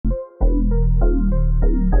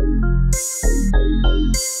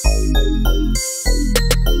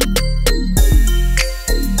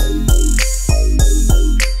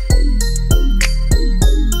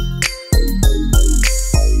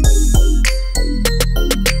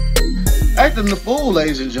Acting the Fool,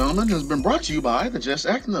 ladies and gentlemen, has been brought to you by the Just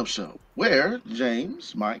Acting Up Show, where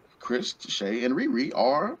James, Mike, Chris, Shay, and Riri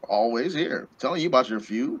are always here, telling you about your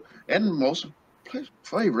few and most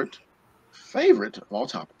favorite of all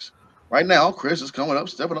topics. Right now, Chris is coming up,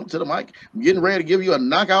 stepping up to the mic, getting ready to give you a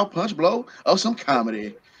knockout punch blow of some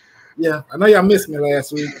comedy. Yeah, I know y'all missed me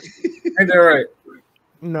last week. Ain't that right?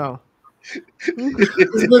 No.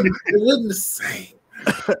 It wasn't the same.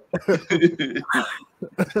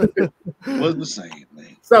 Was the same,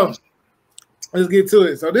 man. So let's get to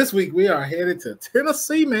it. So this week we are headed to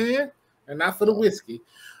Tennessee, man, and not for the whiskey.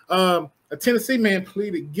 A Tennessee man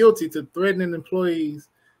pleaded guilty to threatening employees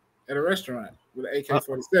at a restaurant with an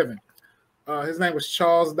AK-47. His name was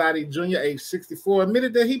Charles Dottie Jr., age 64,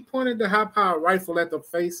 admitted that he pointed the high-powered rifle at the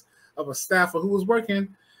face of a staffer who was working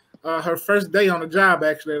her first day on the job,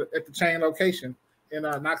 actually, at the chain location in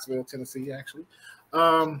Knoxville, Tennessee, actually.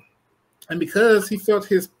 And because he felt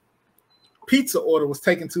his pizza order was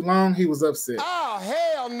taking too long, he was upset. Oh,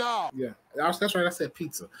 hell no. Yeah, that's right. I said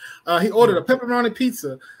pizza. He ordered a pepperoni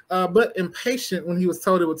pizza, but impatient when he was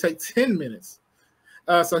told it would take 10 minutes.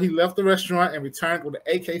 So he left the restaurant and returned with an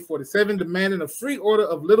AK-47, demanding a free order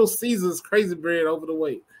of Little Caesar's Crazy Bread over the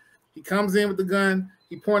wait. He comes in with the gun.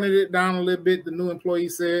 He pointed it down a little bit. The new employee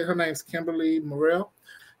said her name's Kimberly Morrell.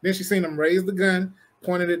 Then she seen him raise the gun,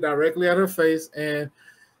 pointed it directly at her face, and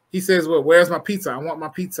he says, well, where's my pizza? I want my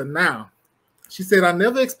pizza now. She said, I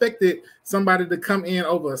never expected somebody to come in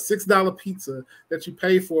over a $6 pizza that you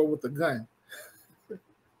paid for with a gun.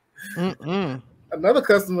 Another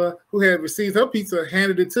customer who had received her pizza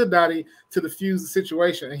handed it to Dottie to defuse the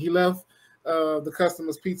situation, and he left the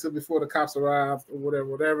customer's pizza before the cops arrived or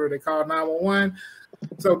whatever. They called 911.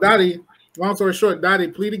 So Dottie, long story short, Dottie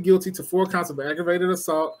pleaded guilty to 4 counts of aggravated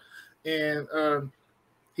assault, and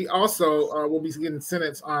he also will be getting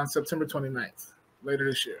sentenced on September 29th, later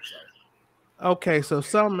this year. So. Okay, so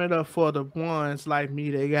sum it up for the ones like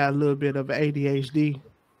me that got a little bit of ADHD.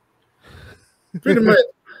 Pretty much,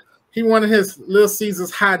 he wanted his Little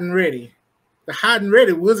Caesars hot and ready. The hot and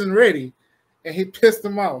ready wasn't ready, and he pissed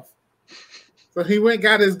him off. So he went and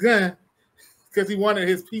got his gun because he wanted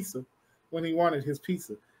his pizza when he wanted his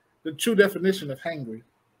pizza. The true definition of hangry.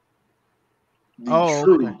 Oh,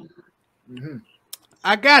 okay. Mm-hmm.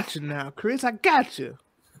 I got you now, Chris. I got you.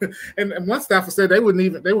 And one staffer said they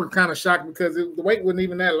were kind of shocked because the wait wasn't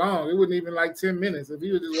even that long. It wasn't even like 10 minutes. If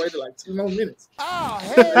he would just waited like 2 more minutes. Oh,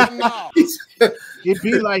 hell no. It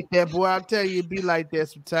be like that, boy. I'll tell you, it be like that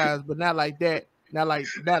sometimes, but not like that. Not like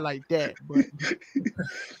that,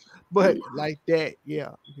 but like that,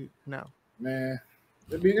 yeah. No. Man,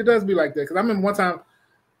 it does be like that. Because I remember one time,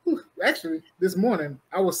 actually, this morning,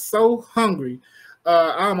 I was so hungry,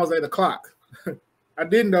 I almost ate a clock. I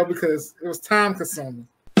didn't though because it was time consuming.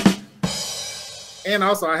 And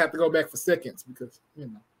also I have to go back for seconds because,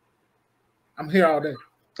 I'm here all day.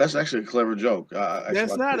 That's actually a clever joke.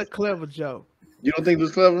 That's not a clever joke. You don't think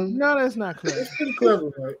it's clever? No, that's not clever. It's pretty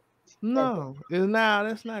clever, right? No,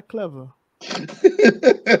 that's not clever.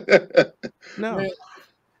 No. Man,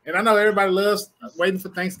 and I know everybody loves waiting for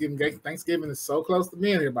Thanksgiving. Thanksgiving is so close to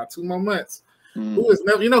being here, about 2 more months. Who's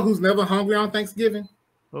never hungry on Thanksgiving?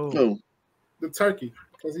 Oh. The turkey,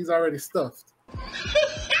 because he's already stuffed.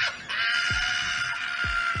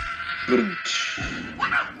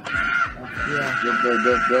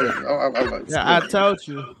 I told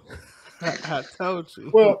you. I told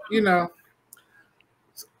you. Well, in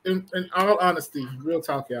all honesty, real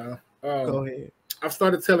talk, y'all. Go ahead. I've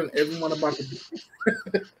started telling everyone about the.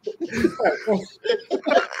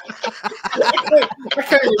 I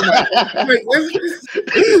can't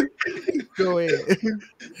even. Go ahead.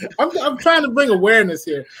 I'm trying to bring awareness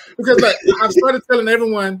here because I've started telling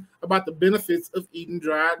everyone about the benefits of eating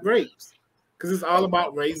dried grapes because it's all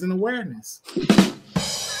about raising awareness.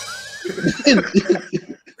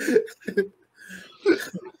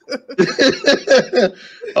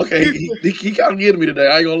 Okay, he kind of getting me today.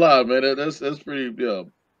 I ain't gonna lie, man. That's pretty. Yeah,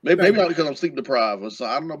 maybe not because I'm sleep deprived or so.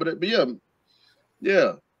 I don't know, but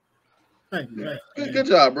yeah. Thank you. Good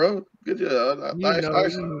job, bro. Good job.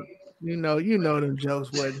 You know them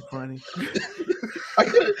jokes wasn't funny. I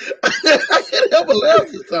can't help but laugh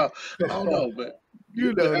this time. I don't know, man.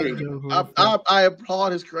 I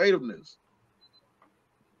applaud his creativeness.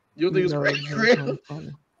 You don't think it's creative?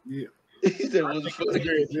 Yeah. He said, "Was it funny?"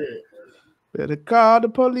 Better call the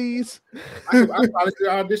police. I probably should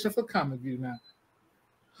audition for Comic View now.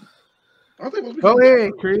 Go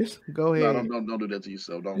ahead, Chris. Go ahead. No, don't do that to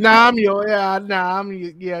yourself. Don't. You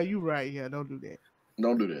right. Yeah, don't do that.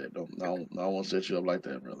 Don't do that. I don't want to set you up like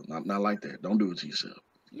that, brother. Not like that. Don't do it to yourself.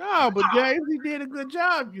 No, but James, he did a good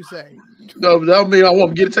job. You say? No, but that don't mean I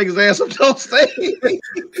want him to take his ass up on stage.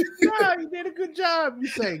 No, he did a good job. You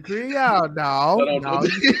say, Green? No, no.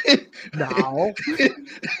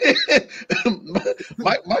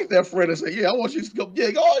 Mike, that friend, and say, "Yeah, I want you to go.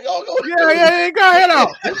 Yeah, go. Yeah, go ahead on.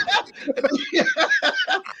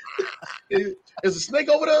 Is a snake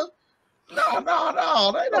over there? No.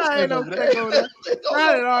 There ain't no snake over there. I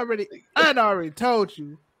had already told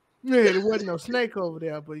you. Yeah, there wasn't no snake over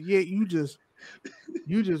there, but yeah, you just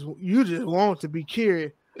want to be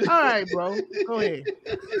curious. All right, bro, go ahead.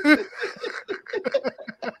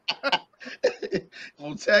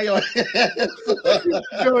 I'll tell you.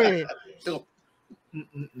 Go ahead.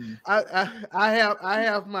 I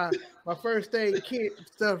have my first aid kit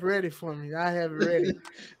stuff ready for me. I have it ready.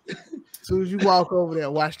 As soon as you walk over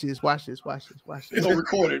there, watch this. He's gonna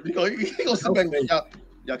record it. He gonna sit back there.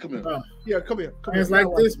 Y'all come here. Yeah, come here. It's like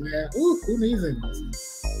this, man. Ooh, who needs it?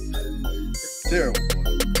 Terrible.